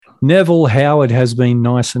Neville Howard has been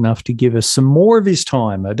nice enough to give us some more of his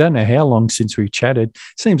time. I don't know how long since we've chatted.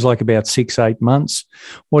 Seems like about 6-8 months.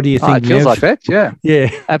 What do you think, It feels Nev? like that, yeah.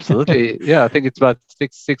 Yeah. Absolutely. Yeah, I think it's about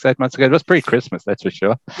 6-8 months ago. It was pre-Christmas, that's for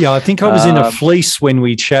sure. Yeah, I think I was in a fleece when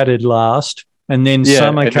we chatted last. And then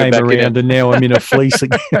summer came around and now I'm in a fleece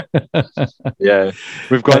again. Yeah.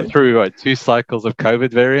 We've gone through 2 cycles of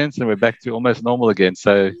COVID variants and we're back to almost normal again.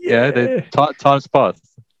 So, the time's passed.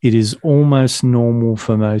 It is almost normal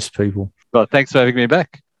for most people. Well, thanks for having me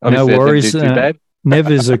back. Obviously, no worries. I didn't do too bad. Nev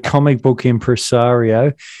is a comic book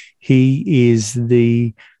impresario. He is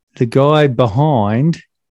the guy behind...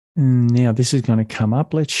 Now, this is going to come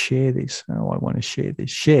up. Let's share this. Oh, I want to share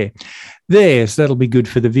this. Share. There's, that'll be good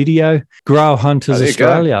for the video. Grail Hunters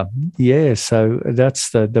Australia. Yeah, so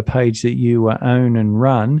that's the page that you own and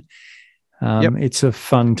run. It's a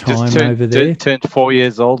fun time over there. Turned 4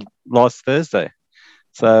 years old last Thursday.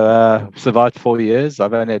 So survived 4 years.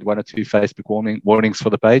 I've only had 1 or 2 Facebook warnings for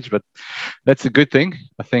the page, but that's a good thing.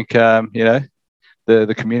 I think,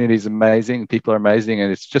 the community is amazing, people are amazing,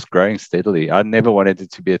 and it's just growing steadily. I never wanted it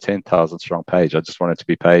to be a 10,000 strong page. I just wanted it to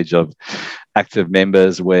be a page of active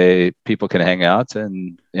members where people can hang out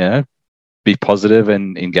and be positive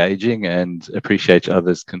and engaging and appreciate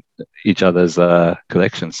each other's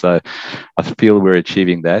collections. So I feel we're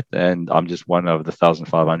achieving that, and I'm just one of the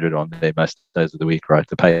 1,500 on there most days of the week. Right,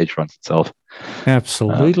 the page runs itself.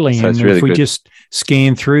 Absolutely. So and it's really if we good. just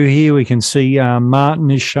scan through here, we can see Martin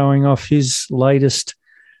is showing off his latest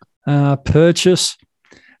purchase,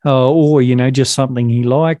 or just something he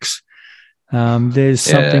likes. There's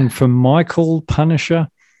something from Michael Punisher,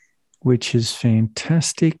 which is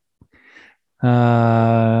fantastic. Jeff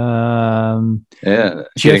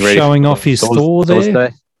showing off his Thor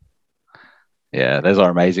there. Yeah, those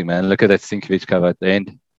are amazing, man. Look at that Sinkovich cover at the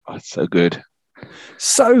end. Oh, it's so good.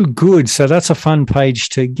 So good. So that's a fun page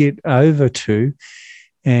to get over to.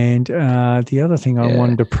 And the other thing I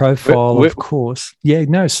wanted to profile, of course. Yeah,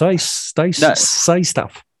 no, say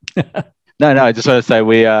stuff. No, I just want to say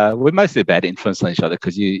we're mostly a bad influence on each other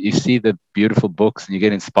because you see the beautiful books and you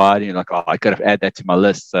get inspired and you're like, I got to add that to my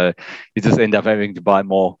list. So you just end up having to buy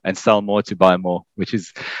more and sell more to buy more, which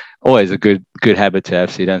is always a good habit to have,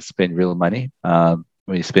 so you don't spend real money.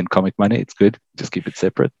 When you spend comic money, it's good. Just keep it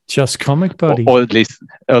separate. Just comic, buddy. Or at least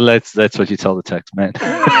that's what you tell the tax man.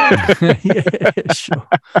 Yeah, sure.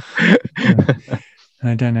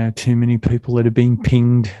 I don't know too many people that have been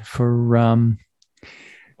pinged for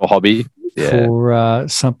hobby. For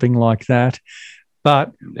something like that.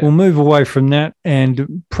 But we'll move away from that,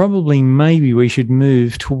 and probably maybe we should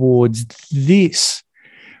move towards this,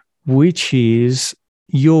 which is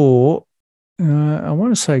your, I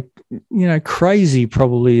want to say, crazy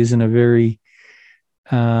probably isn't a very,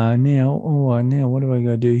 now what do I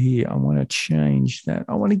got to do here? I want to change that.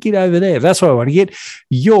 I want to get over there. That's what I want to get.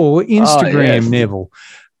 Your Instagram, Neville.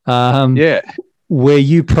 Where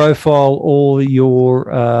you profile all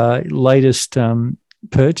your latest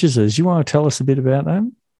purchases. You want to tell us a bit about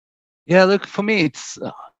that? Yeah, look, for me, it's,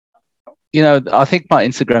 I think my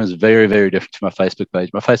Instagram is very, very different to my Facebook page.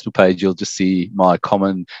 My Facebook page, you'll just see my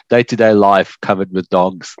common day-to-day life covered with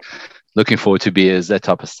dogs, looking forward to beers, that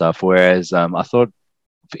type of stuff. Whereas I thought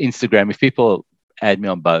for Instagram, if people add me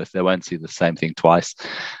on both, they won't see the same thing twice.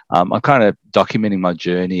 I'm kind of documenting my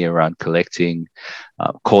journey around collecting,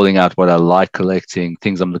 calling out what I like collecting,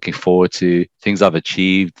 things I'm looking forward to, things I've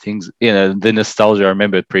achieved, things, the nostalgia. I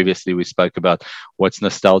remember previously we spoke about what's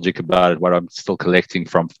nostalgic about it, what I'm still collecting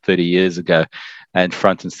from 30 years ago. And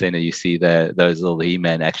front and center, you see those little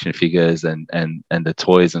He-Man action figures and the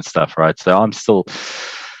toys and stuff, right? So I'm still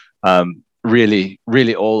really,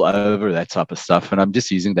 really all over that type of stuff. And I'm just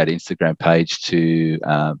using that Instagram page to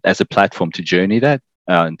as a platform to journey that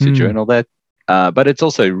and to journal that. But it's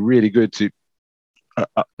also really good to,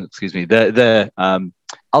 the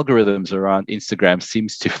algorithms around Instagram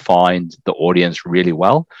seems to find the audience really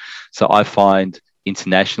well. So I find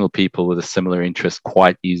international people with a similar interest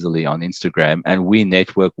quite easily on Instagram, and we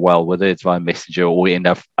network well, whether it's via Messenger or we end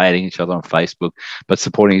up adding each other on Facebook, but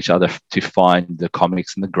supporting each other to find the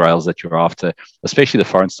comics and the grails that you're after, especially the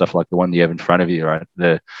foreign stuff like the one you have in front of you, right?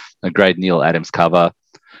 The great Neil Adams cover,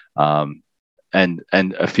 and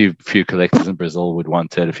a few collectors in Brazil would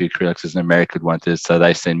want it, a few collectors in America would want it, so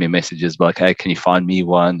they send me messages like, hey, can you find me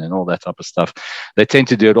one, and all that type of stuff. They tend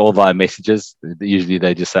to do it all via messages. Usually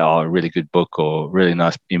they just say, oh, a really good book or really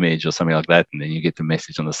nice image or something like that, and then you get the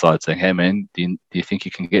message on the side saying, hey man, do you think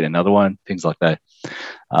you can get another one, things like that.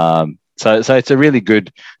 So it's a really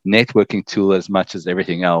good networking tool as much as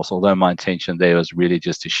everything else, although my intention there was really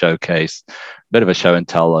just to showcase a bit of a show and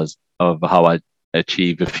tell of how I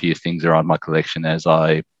achieved a few things around my collection as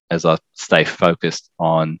I as I stay focused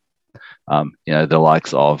on the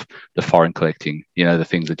likes of the foreign collecting, the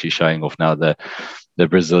things that you're showing off now, the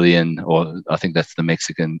Brazilian, or I think that's the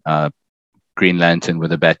Mexican Green Lantern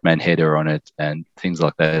with a Batman header on it and things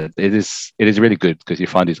like that. It is really good because you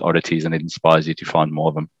find these oddities and it inspires you to find more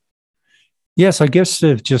of them. Yes, I guess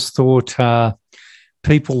they've just thought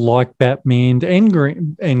people like Batman and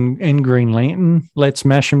Green Lantern. Let's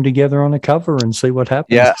mash them together on a cover and see what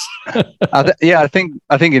happens. Yeah, I think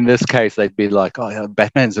in this case they'd be like, oh, yeah,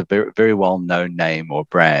 Batman's a very, very well-known name or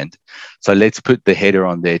brand, so let's put the header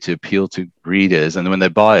on there to appeal to readers, and when they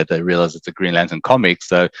buy it, they realize it's a Green Lantern comic,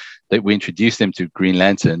 so that we introduce them to Green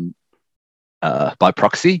Lantern by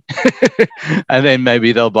proxy, and then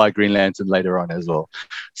maybe they'll buy Green Lantern later on as well.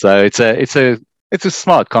 So it's a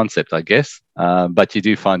smart concept, I guess. But you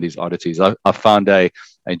do find these oddities. I found a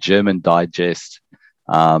German digest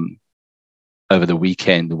over the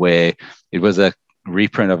weekend where it was a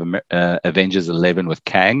reprint of Avengers 11 with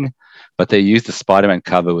Kang, but they used the Spider-Man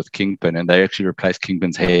cover with Kingpin, and they actually replaced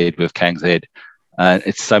Kingpin's head with Kang's head.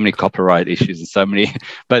 It's so many copyright issues and so many,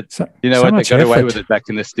 but you know what? They got away with it back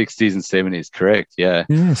in the 60s and 70s, correct? Yeah.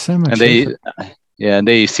 Yeah, so much. And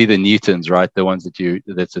there you see the Newtons, right? The ones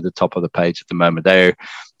that's at the top of the page at the moment.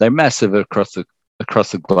 They're massive across the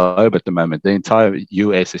globe at the moment. The entire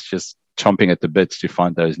US is just chomping at the bits to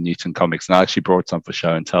find those Newton comics. And I actually brought some for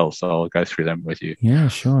show and tell, so I'll go through them with you. Yeah,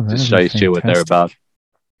 sure. Just show you what they're about.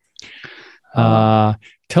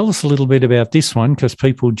 Tell us a little bit about this one, because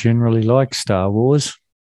people generally like Star Wars.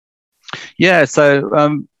 Yeah,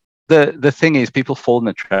 so the thing is, people fall in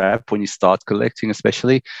the trap when you start collecting,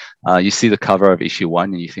 especially. You see the cover of issue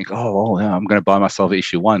 1 and you think, oh, yeah, I'm going to buy myself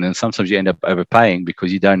issue 1. And sometimes you end up overpaying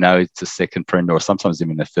because you don't know it's a second print or sometimes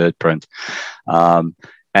even a third print.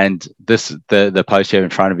 And the poster here in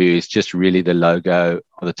front of you is just really the logo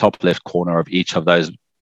on the top left corner of each of those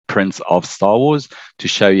prints of Star Wars to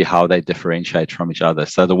show you how they differentiate from each other.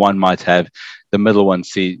 So the one might have the middle one,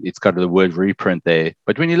 see, it's got the word reprint there.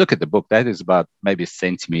 But when you look at the book, that is about maybe a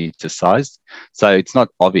centimeter sized. So it's not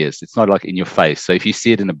obvious. It's not like in your face. So if you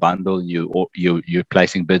see it in a bundle and you're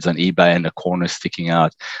placing bids on eBay and the corner sticking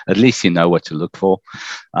out, at least you know what to look for.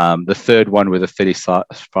 The third one with a 35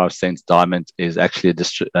 cents diamond is actually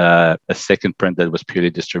a second print that was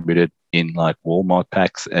purely distributed in like Walmart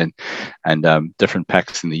packs and different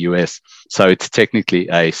packs in the US. So it's technically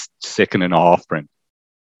a second and a half print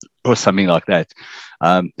or something like that.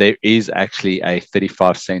 There is actually a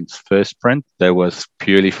 35 cents first print that was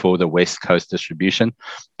purely for the West Coast distribution,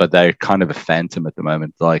 but they're kind of a phantom at the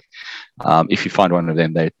moment. Like if you find one of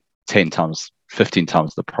them, they're 10 times, 15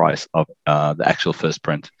 times the price of the actual first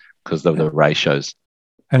print because of the ratios.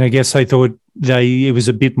 And I guess they thought it was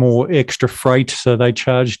a bit more extra freight, so they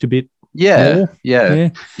charged a bit more. Yeah.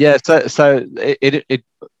 So it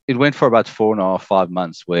went for about 4.5, 5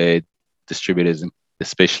 months where distributors and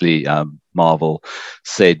especially Marvel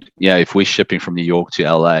said, if we're shipping from New York to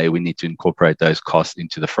LA, we need to incorporate those costs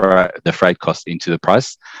into the freight cost into the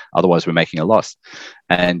price. Otherwise, we're making a loss.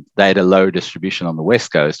 And they had a low distribution on the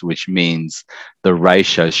West Coast, which means the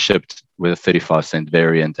ratio shipped with a 35 cent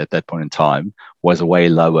variant at that point in time was way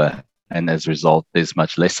lower. And as a result, there's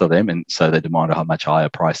much less of them. And so they demand a much higher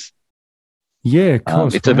price. Yeah, of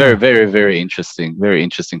course. It's a very, very, very interesting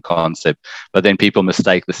concept. But then people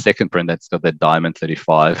mistake the second print that's got that diamond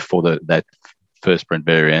 35 for that first print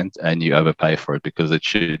variant, and you overpay for it because it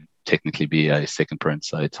should technically be a second print.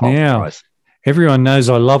 So it's half the price. Everyone knows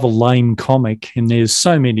I love a lame comic, and there's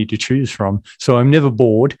so many to choose from. So I'm never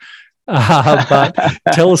bored. But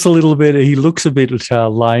tell us a little bit. He looks a bit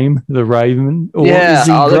lame, the Raven. Or is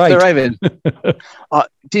he great? The Raven.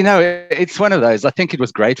 Do you know, it's one of those. I think it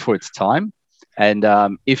was great for its time. And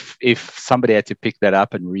if somebody had to pick that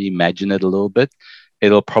up and reimagine it a little bit,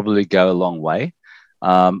 it'll probably go a long way.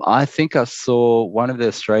 I think I saw one of the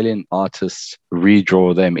Australian artists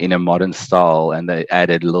redraw them in a modern style, and they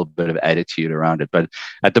added a little bit of attitude around it. But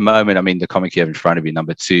at the moment, I mean, the comic you have in front of you,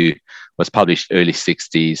 number 2, was published early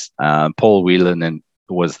 60s. Paul Whelan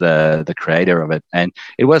was the creator of it, and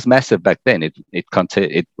it was massive back then. It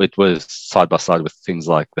was side by side with things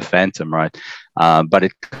like the Phantom, right? But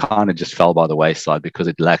it kind of just fell by the wayside because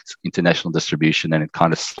it lacked international distribution, and it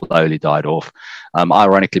kind of slowly died off.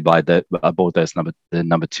 Ironically, I bought the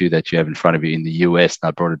number 2 that you have in front of you in the US, and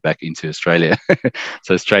I brought it back into Australia.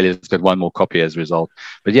 So Australia's got one more copy as a result.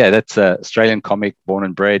 But yeah, that's an Australian comic, born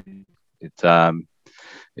and bred.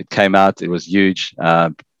 It came out. It was huge.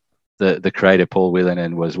 The creator, Paul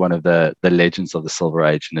Whelan, was one of the legends of the Silver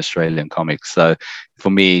Age in Australian comics. So for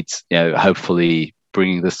me, it's hopefully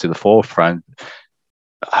bringing this to the forefront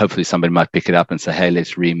hopefully somebody might pick it up and say, hey,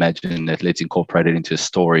 let's reimagine it, let's incorporate it into a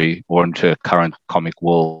story or into a current comic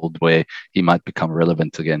world where he might become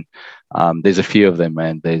relevant again. There's a few of them,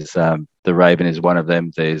 man. There's The Raven is one of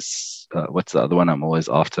them. There's what's the other one I'm always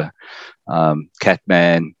after?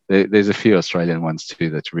 Catman. There's a few Australian ones too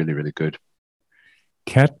that's really, really good.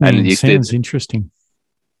 Catman sounds interesting.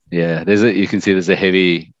 Yeah, you can see there's a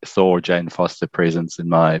heavy Thor Jane Foster presence in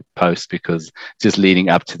my post, because just leading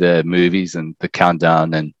up to the movies and the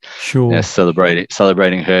countdown and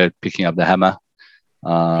celebrating her picking up the hammer.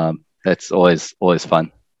 That's always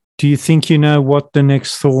fun. Do you think you know what the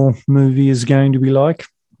next Thor movie is going to be like?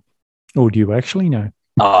 Or do you actually know?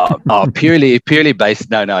 Purely based.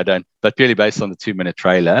 No, I don't. But purely based on the 2-minute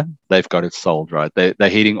trailer, they've got it sold, right? They're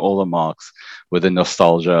hitting all the marks with the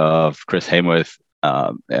nostalgia of Chris Hemsworth.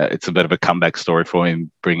 It's a bit of a comeback story for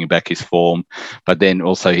him, bringing back his form, but then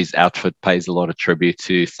also his outfit pays a lot of tribute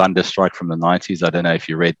to Thunderstrike from the 90s. I don't know if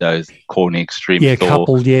you read those corny extreme Thor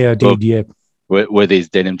couple. Yeah, I did. Yeah, with his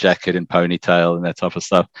denim jacket and ponytail and that type of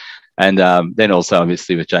stuff. And then also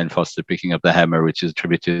obviously with Jane Foster picking up the hammer, which is a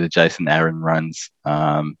tribute to the Jason Aaron runs.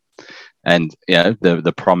 And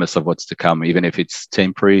the promise of what's to come, even if it's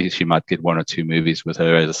temporary, she might get 1 or 2 movies with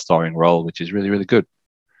her as a starring role, which is really, really good.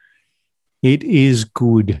 It is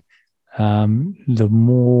good. The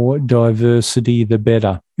more diversity, the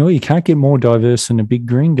better. You can't get more diverse than a big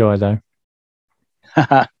green guy, though.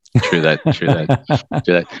 True that.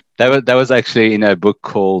 That was actually in a book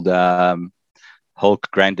called Hulk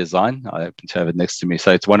Grand Design. I happen to have it next to me.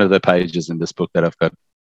 So it's one of the pages in this book that I've got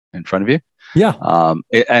in front of you. Yeah.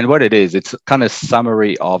 And what it is, it's kind of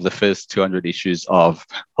summary of the first 200 issues of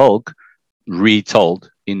Hulk retold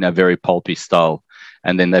in a very pulpy style.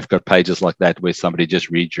 And then they've got pages like that where somebody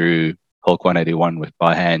just redrew Hulk 181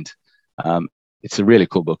 by hand. It's a really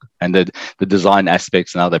cool book. And the design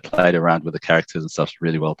aspects and how they played around with the characters and stuff is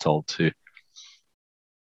really well told too.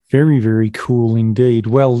 Very, very cool indeed.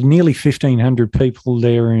 Well, nearly 1,500 people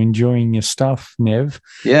there are enjoying your stuff, Nev.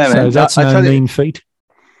 Yeah, so man. That's no mean feat.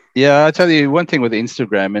 Yeah, I tell you one thing with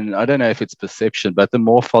Instagram, and I don't know if it's perception, but the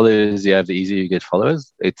more followers you have, the easier you get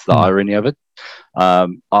followers. It's the irony of it.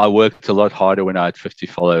 I worked a lot harder when I had 50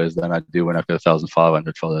 followers than I do when I've got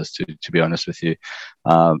 1,500 followers, to be honest with you,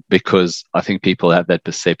 because I think people have that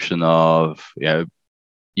perception of,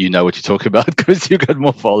 you know what you talk about because you've got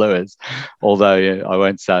more followers. Although I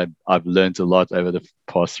won't say I've learned a lot over the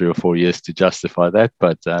past 3 or 4 years to justify that,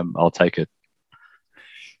 but I'll take it.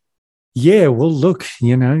 Yeah, well, look,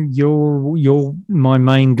 you're my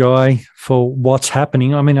main guy for what's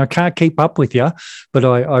happening. I mean, I can't keep up with you, but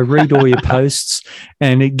I read all your posts,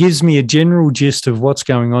 and it gives me a general gist of what's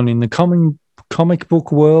going on in the comic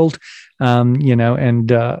book world,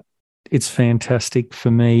 and it's fantastic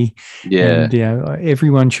for me. Yeah. And,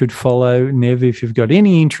 everyone should follow Nev if you've got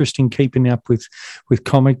any interest in keeping up with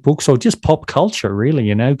comic books or just pop culture,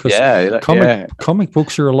 really, because comic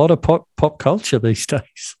books are a lot of pop culture these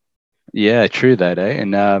days. Yeah, true that, eh?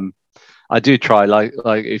 And I do try, like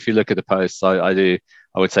if you look at the posts, I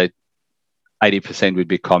would say 80% would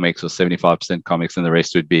be comics or 75% comics, and the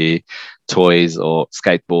rest would be toys or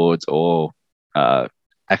skateboards or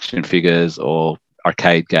action figures or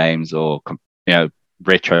arcade games or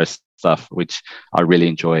retro stuff, which I really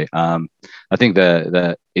enjoy. I think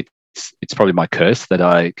it's probably my curse that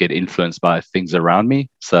I get influenced by things around me.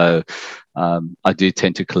 So I do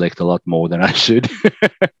tend to collect a lot more than I should.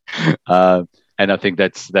 And I think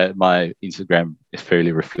that my Instagram is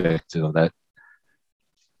fairly reflective of that.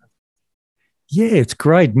 Yeah, it's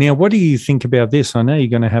great. Now, what do you think about this? I know you're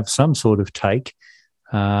going to have some sort of take.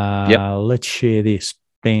 Let's share this.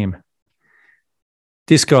 Bam.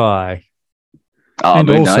 This guy. And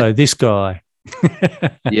also this guy.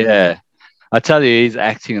 Yeah. I tell you, his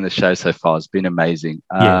acting in the show so far has been amazing.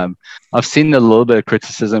 I've seen a little bit of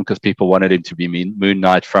criticism because people wanted him to be Moon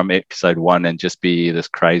Knight from episode 1 and just be this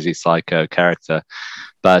crazy psycho character.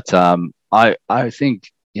 But I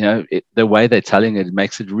think, the way they're telling it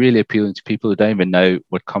makes it really appealing to people who don't even know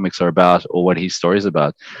what comics are about or what his story is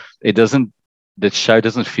about. The show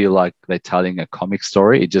doesn't feel like they're telling a comic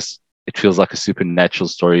story. It feels like a supernatural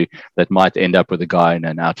story that might end up with a guy in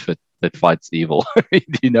an outfit that fights evil. Do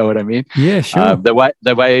you know what I mean? Yeah, sure. The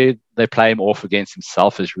way they play him off against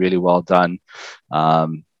himself is really well done.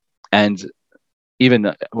 And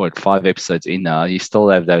even 5 episodes in now, you still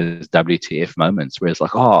have those WTF moments where it's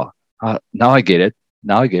like, now I get it.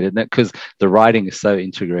 Because the writing is so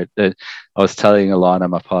integrated. I was telling Alana,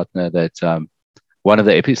 my partner, that one of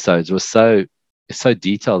the episodes was so it's so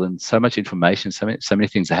detailed and so much information, so many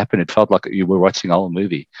things happen. It felt like you were watching a whole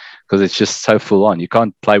movie because it's just so full on. You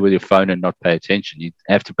can't play with your phone and not pay attention. You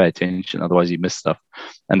have to pay attention, otherwise you miss stuff.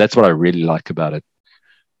 And that's what I really like about it.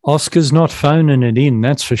 Oscar's not phoning it in,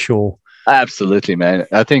 that's for sure. Absolutely, man.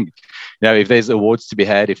 I think, if there's awards to be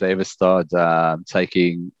had, if they ever start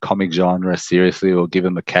taking comic genre seriously or give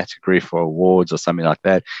him a category for awards or something like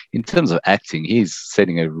that, in terms of acting, he's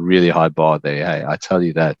setting a really high bar there. Hey, I tell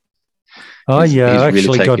you that. I He's actually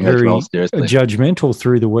really got very seriously. judgmental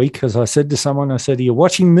through the week because I said to someone, I said, "Are you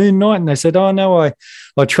watching Moon Knight?" And they said, "Oh, no,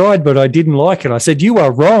 I tried, but I didn't like it." I said, "You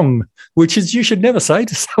are wrong," which is you should never say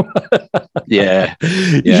to someone. Yeah.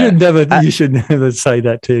 You should never say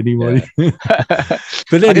that to anybody. Yeah.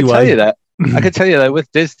 But anyway. I can tell you that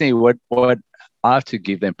with Disney, what I have to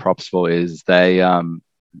give them props for is they've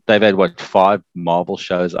had 5 Marvel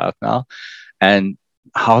shows out now, and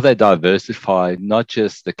how they diversify not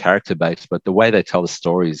just the character base, but the way they tell the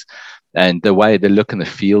stories and the way the look and the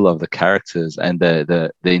feel of the characters and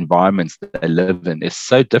the environments that they live in is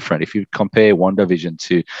so different. If you compare WandaVision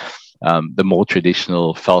to the more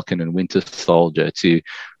traditional Falcon and Winter Soldier to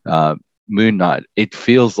Moon Knight, it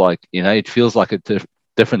feels like a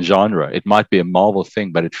different genre. It might be a Marvel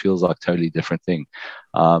thing, but it feels like a totally different thing.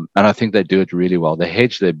 And I think they do it really well. They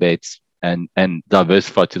hedge their bets and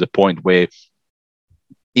diversify to the point where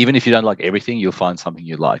even if you don't like everything, you'll find something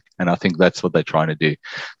you like. And I think that's what they're trying to do.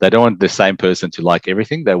 They don't want the same person to like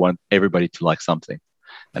everything. They want everybody to like something.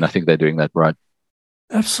 And I think they're doing that right.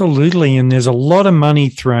 Absolutely. And there's a lot of money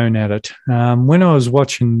thrown at it. When I was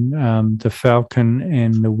watching the Falcon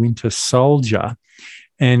and the Winter Soldier,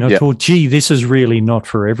 and I thought, gee, this is really not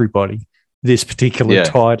for everybody, this particular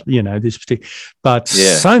title, but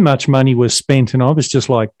so much money was spent. And I was just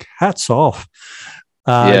like, hats off,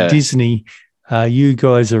 Disney. You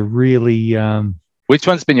guys are really. Which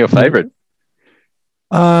one's been your favorite?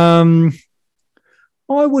 I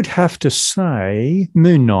would have to say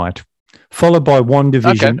Moon Knight, followed by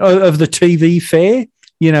WandaVision of the TV fare.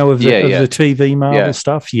 Of the TV Marvel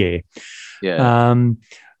stuff. Yeah.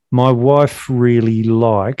 My wife really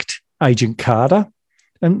liked Agent Carter,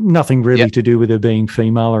 and nothing really to do with her being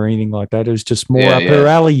female or anything like that. It was just more up her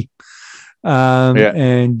alley.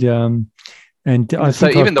 And I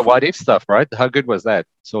think even the What If stuff, right? How good was that?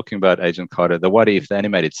 Talking about Agent Carter, the What If, the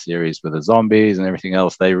animated series with the zombies and everything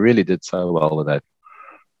else, they really did so well with that.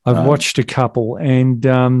 I've watched a couple, and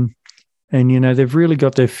they've really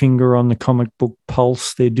got their finger on the comic book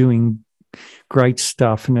pulse. They're doing great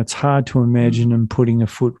stuff, and it's hard to imagine them putting a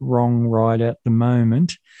foot wrong right at the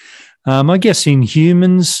moment. I guess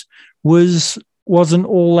Inhumans wasn't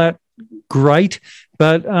all that great,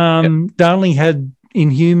 but they only had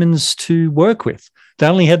Inhumans to work with. They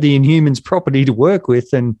only had the Inhumans property to work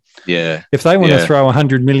with, and if they want to throw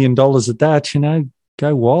 $100 million at that,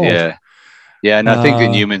 go wild. And I think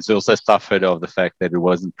Inhumans also suffered of the fact that it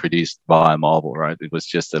wasn't produced by Marvel, right? It was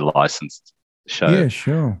just a licensed show. Yeah,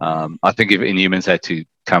 sure. I think if Inhumans had to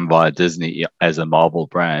come via Disney as a Marvel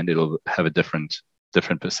brand, it'll have a different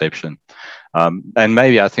perception. And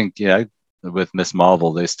maybe I think with Miss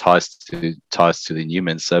Marvel, there's ties to the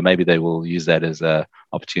Inhumans, so maybe they will use that as an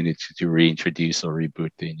opportunity to reintroduce or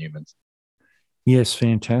reboot the Inhumans. Yes,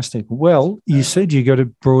 fantastic. Well, you said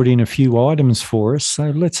you brought in a few items for us,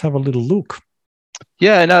 so let's have a little look.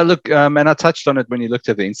 Yeah, no, look, and I touched on it when you looked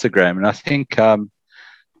at the Instagram, and I think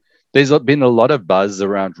there's been a lot of buzz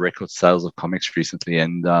around record sales of comics recently,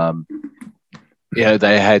 and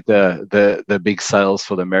they had the big sales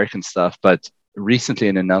for the American stuff, but recently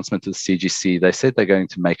an announcement to the CGC, they said they're going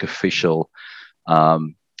to make official a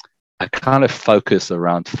kind of focus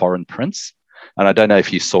around foreign prints. And I don't know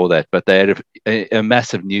if you saw that, but they had a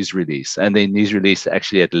massive news release, and the news release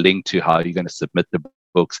actually had linked to how you're going to submit the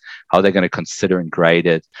books, how they're going to consider and grade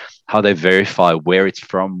it, how they verify where it's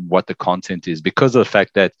from, what the content is, because of the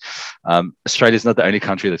fact that Australia is not the only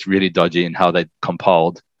country that's really dodgy in how they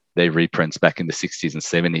compiled their reprints back in the 60s and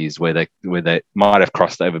 70s, where they might have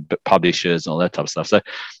crossed over publishers and all that type of stuff. So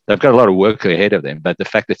they've got a lot of work ahead of them. But the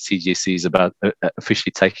fact that CGC is about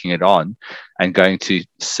officially taking it on and going to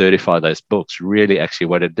certify those books, really actually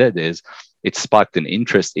what it did is it sparked an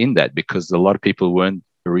interest in that, because a lot of people who weren't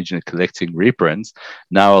originally collecting reprints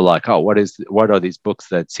now are like, oh, what are these books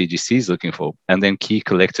that CGC is looking for? And then Key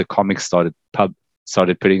Collector Comics started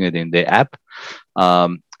putting it in their app.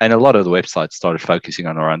 And a lot of the websites started focusing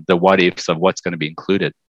on around the what ifs of what's going to be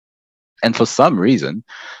included. And for some reason,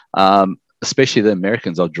 especially the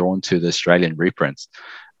Americans are drawn to the Australian reprints,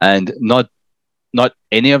 and not not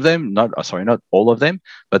any of them, not all of them,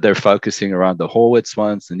 but they're focusing around the Horwitz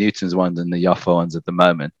ones, the Newtons ones, and the Jaffa ones at the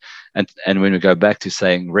moment. And when we go back to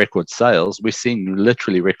saying record sales, we're seeing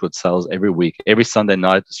literally record sales every week. Every Sunday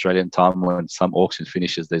night, Australian time, when some auction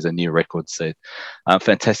finishes, there's a new record set.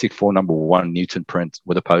 Fantastic Four #1 Newton print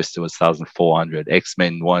with a poster was 1,400.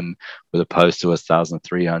 X-Men 1 with a poster was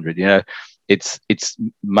 1,300. You know, it's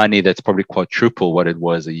money that's probably quadruple what it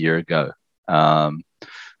was a year ago.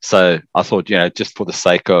 So I thought, you know, just for the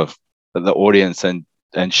sake of the audience and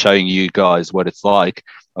showing you guys what it's like,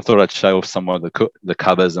 I thought I'd show off some of the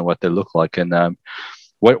covers and what they look like. And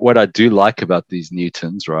what I do like about these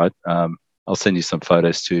Newtons, right? I'll send you some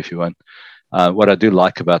photos too if you want. What I do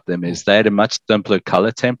like about them is they had a much simpler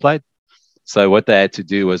color template. So what they had to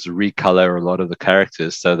do was recolor a lot of the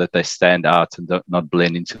characters so that they stand out and don't not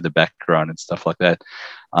blend into the background and stuff like that.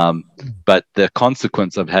 But the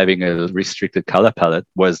consequence of having a restricted color palette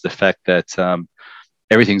was the fact that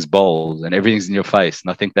everything's bold and everything's in your face.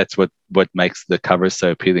 And I think that's what makes the cover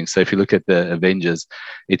so appealing. So if you look at the Avengers,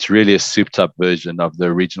 it's really a souped up version of the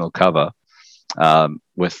original cover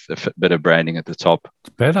with a bit of branding at the top.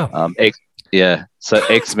 It's better. So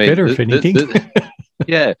X-Men. Better, if anything.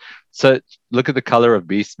 Yeah. So look at the color of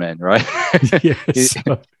Beastman, right? Yes.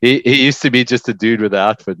 he used to be just a dude with an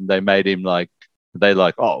outfit, and they made him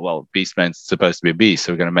oh, well, Beastman's supposed to be a beast,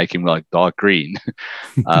 so we're going to make him like dark green.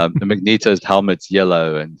 The Magneto's helmet's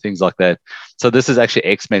yellow and things like that. So this is actually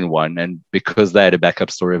X-Men 1, and because they had a backup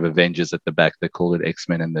story of Avengers at the back, they called it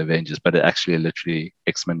X-Men and the Avengers, but it actually literally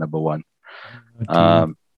X-Men #1.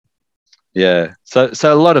 Yeah. So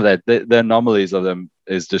a lot of that, the anomalies of them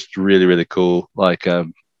is just really, really cool. Like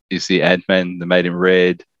you see Ant-Man, they made him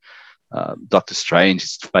red. Doctor Strange,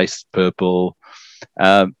 his face purple.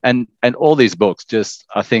 And all these books, just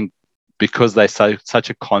I think because they're such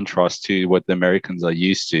a contrast to what the Americans are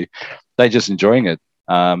used to, they're just enjoying it.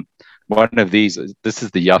 One of these, this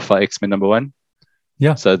is the Jaffa X-Men #1.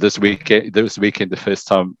 Yeah. So this weekend, the first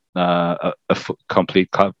time a complete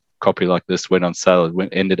copy like this went on sale, it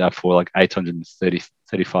ended up for like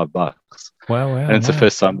 $835. Wow! And it's the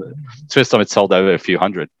first time it sold over a few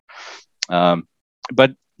hundred.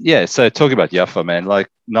 But yeah, so talking about Jaffa, man, like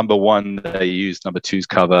 #1, they used #2's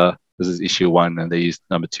cover. This is issue 1, and they used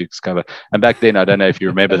 #2's cover. And back then, I don't know if you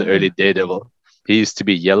remember the early Daredevil, he used to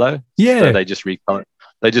be yellow. Yeah. So they just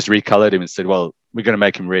recolored him and said, well, we're going to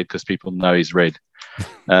make him red because people know he's red.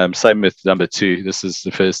 Same with #2. This is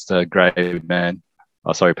the first Purple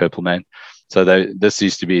Man. So this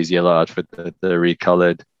used to be his yellow outfit that they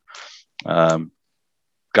recolored.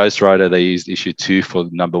 Ghost Rider, they used issue 2 for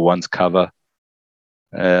 #1's cover.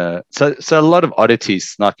 So a lot of oddities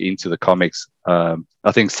snuck into the comics. I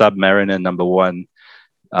think Submariner #1,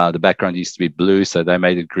 the background used to be blue, so they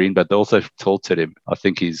made it green, but they also tilted him. I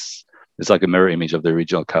think it's like a mirror image of the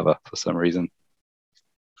original cover for some reason.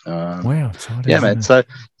 Wow, it's odd, yeah, man. It? So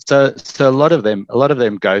a lot of them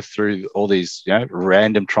go through all these, you know,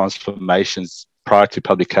 random transformations prior to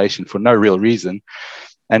publication for no real reason,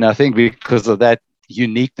 and I think because of that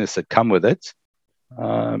uniqueness that come with it,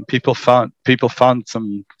 people found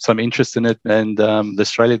some interest in it, and the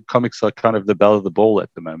Australian comics are kind of the belle of the ball at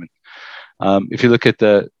the moment. If you look at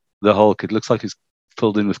the Hulk, it looks like he's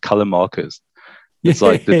filled in with color markers. It's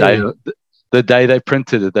like the day they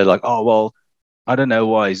printed it, they're like, oh well, I don't know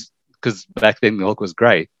why, because back then the Hulk was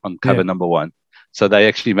grey on cover #1, so they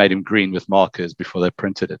actually made him green with markers before they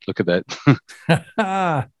printed it. Look at that.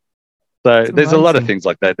 So there's amazing. A lot of things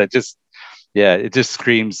like that just, it just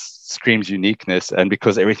screams uniqueness, and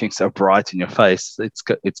because everything's so bright in your face, it's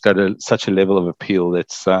got such a level of appeal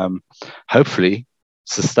that's hopefully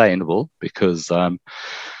sustainable, because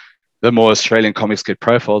the more Australian comics get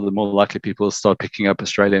profiled, the more likely people will start picking up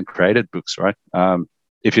Australian created books, right?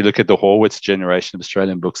 If you look at the Horwitz generation of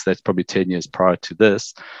Australian books, that's probably 10 years prior to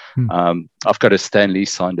this. I've got a Stan Lee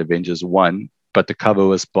signed Avengers 1, but the cover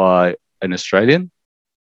was by an Australian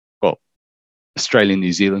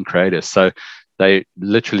New Zealand creator. So they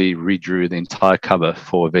literally redrew the entire cover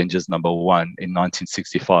for Avengers #1 in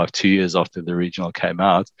 1965, 2 years after the original came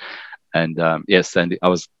out. And Stanley, I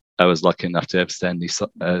was lucky enough to have Stanley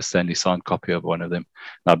signed copy of one of them.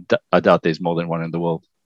 I doubt there's more than one in the world.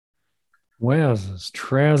 Wowzers,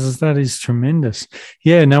 trousers, that is tremendous.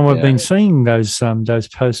 Yeah, no, I've been seeing those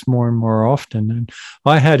posts more and more often. And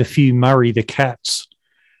I had a few Murray the Cats,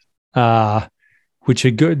 which are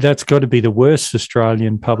good. That's got to be the worst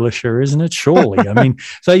Australian publisher, isn't it? Surely. I mean,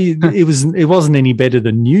 so it wasn't any better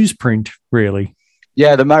than newsprint, really.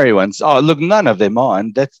 Yeah, the Murray ones. Oh, look, none of them are.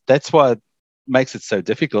 And that's why it makes it so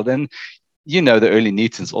difficult. And, you know, the early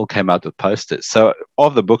Newtons all came out with posters. So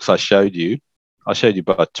of the books I showed you, I showed you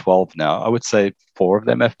about 12 now. I would say 4 of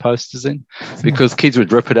them have posters in, because kids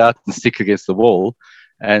would rip it out and stick against the wall,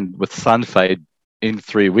 and with sun fade in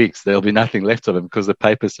 3 weeks, there'll be nothing left of them because the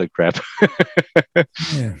paper's so crap.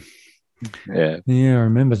 Yeah. Yeah. Yeah, I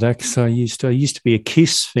remember that, because I used to be a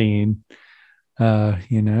Kiss fan.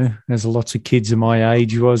 As lots of kids of my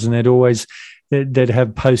age was, and they'd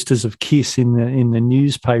have posters of Kiss in the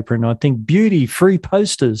newspaper, and I think beauty free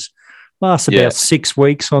posters last about 6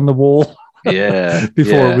 weeks on the wall. Yeah.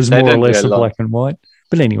 Before it was more or less a black and white.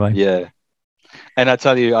 But anyway. Yeah. And I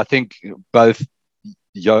tell you, I think both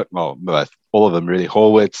all of them really,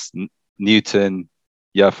 Horwitz, Newton,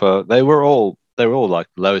 Joffe, they were all like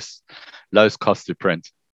lowest cost to print.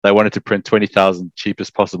 They wanted to print 20,000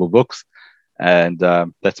 cheapest possible books, and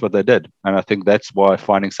that's what they did. And I think that's why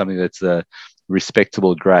finding something that's a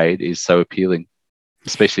respectable grade is so appealing,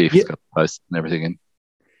 especially if it's got posts and everything in.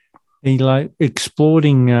 He like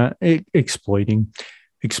exploiting. I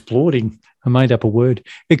made up a word.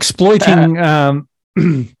 Exploiting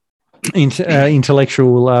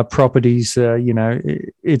intellectual properties.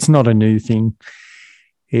 It's not a new thing.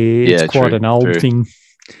 It's quite an old thing.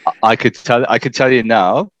 I could tell you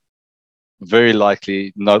now, very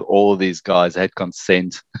likely not all of these guys had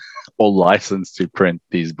consent or license to print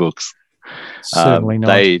these books. Certainly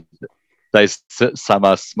not. Some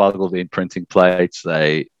are smuggled in printing plates.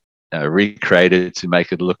 They recreated to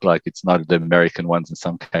make it look like it's not the American ones in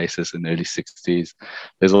some cases in the early 60s.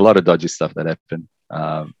 There's a lot of dodgy stuff that happened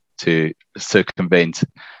to circumvent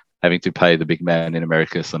having to pay the big man in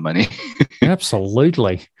America some money.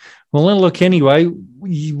 Absolutely. Well, look, anyway,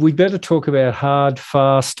 we better talk about hard,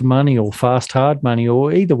 fast money, or fast, hard money,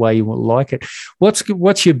 or either way you will like it.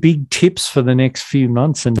 What's your big tips for the next few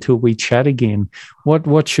months until we chat again?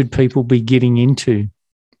 What should people be getting into?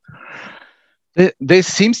 There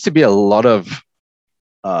seems to be a lot of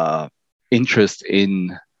interest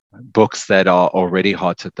in books that are already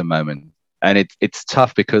hot at the moment. And it's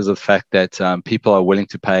tough because of the fact that people are willing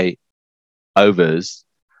to pay overs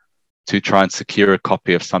to try and secure a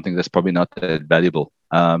copy of something that's probably not that valuable.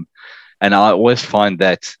 And I always find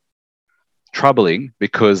that troubling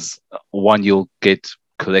because, one, you'll get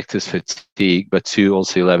collector's fatigue, but two,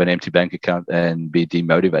 also you'll have an empty bank account and be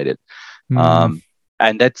demotivated. And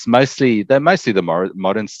they're mostly the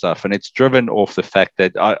modern stuff. And it's driven off the fact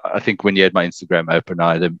that I think when you had my Instagram open,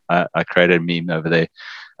 I created a meme over there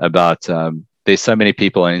about there's so many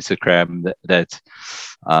people on Instagram that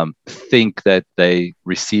think that they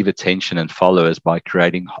receive attention and followers by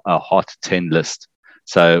creating a hot 10 list.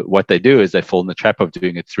 So what they do is they fall in the trap of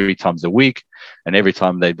doing it 3 times a week, and every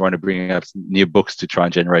time they want to bring up new books to try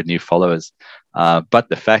and generate new followers. But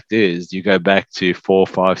the fact is, you go back to 4,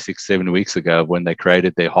 5, 6, 7 weeks ago when they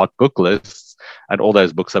created their hot book lists, and all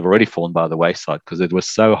those books have already fallen by the wayside because it was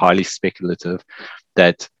so highly speculative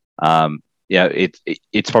that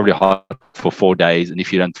it's probably hot for 4 days, and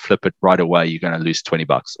if you don't flip it right away, you're going to lose $20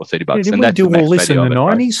 or $30. Didn't we do all this in the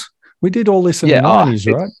 90s? Right? We did all this in the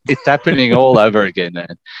 90s, right? It's happening all over again,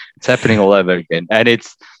 man. It's happening all over again. And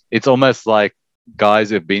it's almost like guys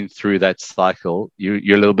who've been through that cycle,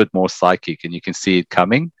 you're a little bit more psychic and you can see it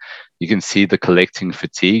coming. You can see the collecting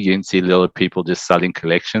fatigue. You can see little people just selling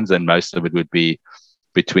collections, and most of it would be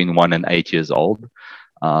between 1 and 8 years old.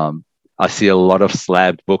 I see a lot of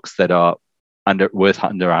slabbed books that are worth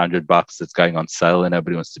under $100 that's going on sale, and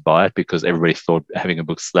nobody wants to buy it because everybody thought having a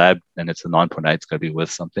book slabbed and it's a 9.8 is going to be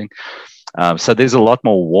worth something. So there's a lot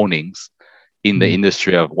more warnings in the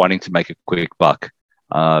industry of wanting to make a quick buck.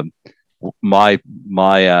 And going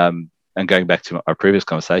back to our previous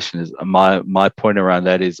conversation, is my point around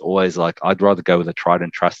that is always like, I'd rather go with a tried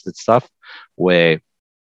and trusted stuff where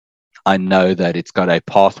I know that it's got a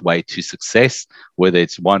pathway to success, whether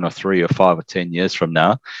it's 1 or 3 or 5 or 10 years from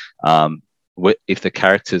now. If the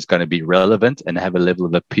character is going to be relevant and have a level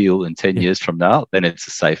of appeal in 10 years from now, then it's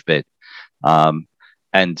a safe bet.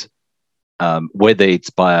 And whether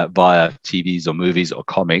it's via TVs or movies or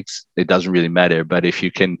comics, it doesn't really matter. But if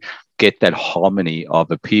you can get that harmony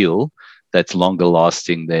of appeal that's longer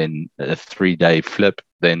lasting than a 3-day flip,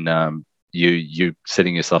 then you're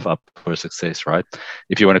setting yourself up for success, right?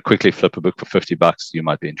 If you want to quickly flip a book for $50, you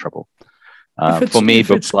might be in trouble. For me,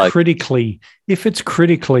 if it's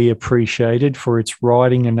critically appreciated for its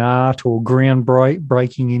writing and art or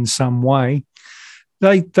groundbreaking in some way,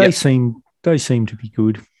 they seem to be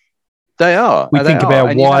good. They are. We think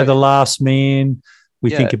about Why the Last Man.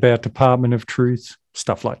 We think about Department of Truth,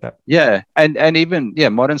 stuff like that. Yeah, and even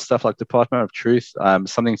modern stuff like Department of Truth,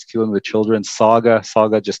 Something's Killing the Children, Saga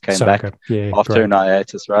just came back after an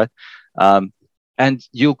hiatus, right? and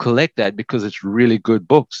you'll collect that because it's really good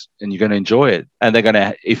books and you're going to enjoy it. And they're going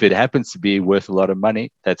to, if it happens to be worth a lot of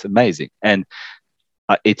money, that's amazing. And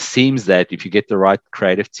it seems that if you get the right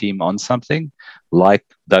creative team on something like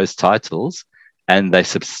those titles, and they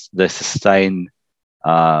sustain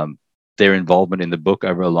their involvement in the book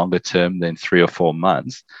over a longer term than 3 or 4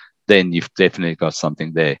 months, then you've definitely got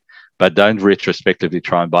something there. But don't retrospectively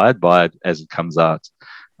try and buy it as it comes out.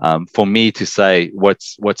 For me to say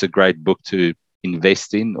what's a great book to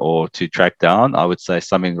invest in or to track down, I would say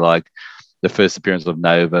something like the first appearance of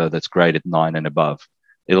Nova that's graded 9 and above.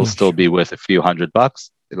 It'll still be worth a few $100.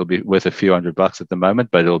 It'll be worth a few $100 at the moment,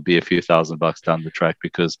 but it'll be a few $1,000 down the track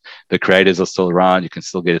because the creators are still around. You can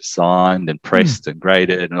still get it signed and pressed and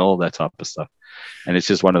graded and all that type of stuff. And it's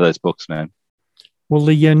just one of those books, man. Well,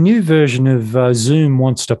 the new version of Zoom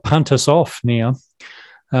wants to punt us off now.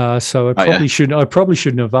 So I probably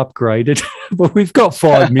shouldn't have upgraded, but we've got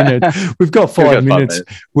 5 minutes. We've got 5 minutes,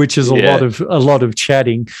 which is a lot of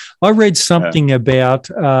chatting. I read something about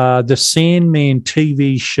the Sandman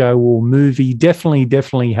TV show or movie,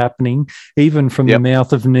 definitely happening, even from the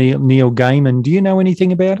mouth of Neil Gaiman. Do you know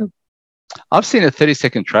anything about it? I've seen a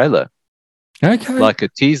 30-second trailer. Okay. Like a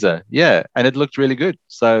teaser, and it looked really good.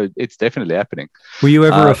 So it's definitely happening. Were you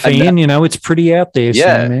ever a fan? It's pretty out there,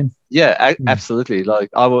 Sandman. Yeah, absolutely.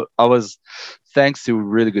 Like I was, thanks to a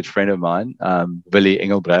really good friend of mine, Willy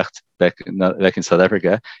Engelbrecht, back in South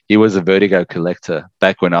Africa. He was a Vertigo collector.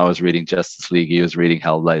 Back when I was reading Justice League, he was reading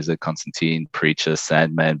Hellblazer, Constantine, Preacher,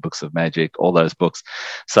 Sandman, Books of Magic, all those books.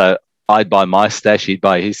 So I'd buy my stash, he'd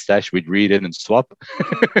buy his stash, we'd read it and swap.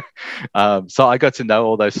 So I got to know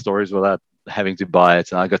all those stories without having to buy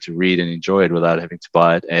it, and I got to read and enjoy it without having to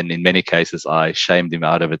buy it. And in many cases, I shamed him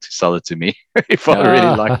out of it to sell it to me if I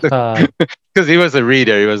really liked it, because he was a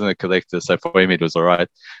reader, he wasn't a collector. So for him, it was all right.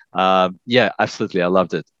 Absolutely, I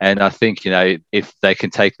loved it, and I think if they can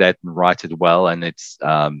take that and write it well, and it's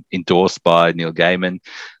endorsed by Neil Gaiman,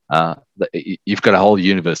 you've got a whole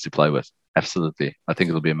universe to play with. Absolutely, I think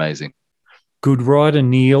it'll be amazing. Good writer,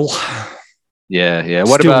 Neil. Yeah.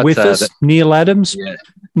 What Still about with us? Neil Adams? Yeah.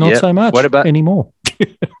 Not so much. What about anymore?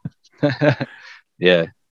 Yeah.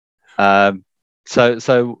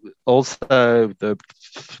 So also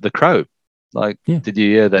the Crow. Did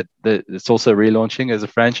you hear that it's also relaunching as a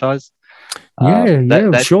franchise?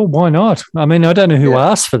 Sure. Why not? I mean, I don't know who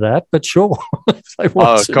asked for that, but sure.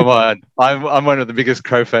 Come on! I'm one of the biggest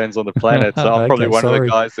Crow fans on the planet, so I'm probably one of the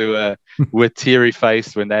guys who were teary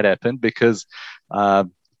faced when that happened, because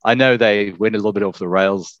I know they went a little bit off the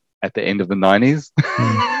rails at the end of the 90s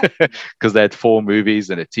because they had 4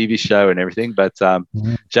 movies and a TV show and everything. But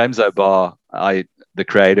James O'Barr, the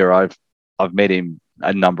creator, I've met him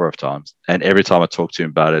a number of times, and every time I talk to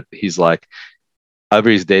him about it, he's like, over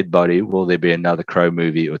his dead body, will there be another Crow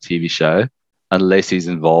movie or TV show unless he's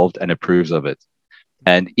involved and approves of it?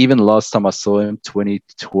 And even last time I saw him,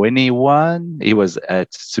 2021, he was at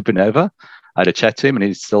Supernova. I had a chat to him, and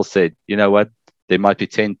he still said, you know what? There might be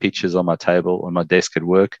 10 pictures on my table, on my desk at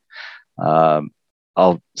work.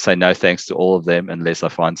 I'll say no thanks to all of them unless I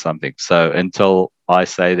find something. So until I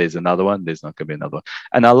say there's another one, there's not going to be another one.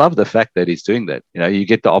 And I love the fact that he's doing that. You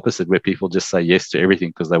get the opposite, where people just say yes to everything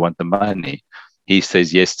because they want the money. He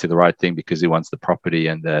says yes to the right thing because he wants the property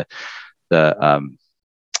and the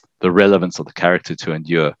relevance of the character to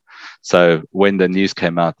endure. So when the news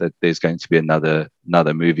came out that there's going to be another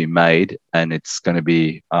movie made, and it's going to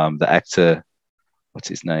be the actor, what's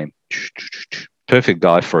his name? Perfect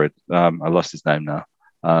guy for it. I lost his name now.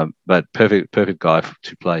 But perfect guy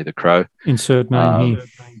to play the Crow. Insert name here.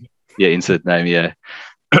 Yeah, insert name. Yeah.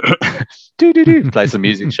 Play some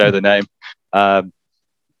music. Show the name.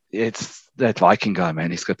 It's that Viking guy, man.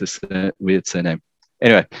 He's got this weird surname.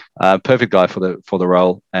 Anyway, perfect guy for the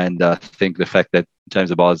role, and I think the fact that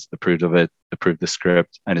James O'Barr's approved of it, approved the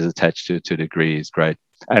script, and is attached to it to a degree is great.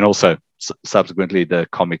 And also, subsequently, the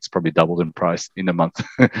comics probably doubled in price in a month.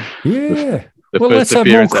 Yeah. Well, let's have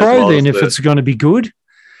more Crow then, if it's going to be good.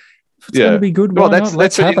 If it's going to be good, why not?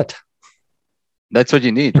 Let's have it. That's what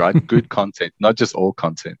you need, right? Good content, not just all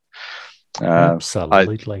content.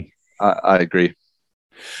 Absolutely. I agree.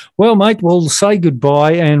 Well, mate, we'll say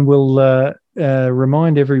goodbye, and we'll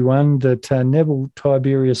remind everyone that Neville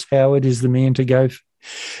Tiberius Howard is the man to go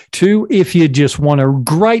to if you just want a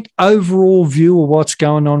great overall view of what's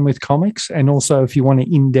going on with comics, and also if you want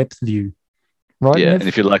an in-depth view. Right, yeah, Nev? and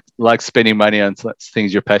if you like spending money on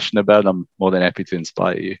things you're passionate about, I'm more than happy to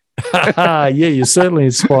inspire you. Yeah, you certainly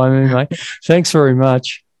inspire me, mate. Thanks very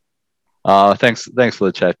much. Thanks for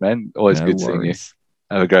the chat, man. Always good seeing you.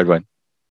 Have a great one.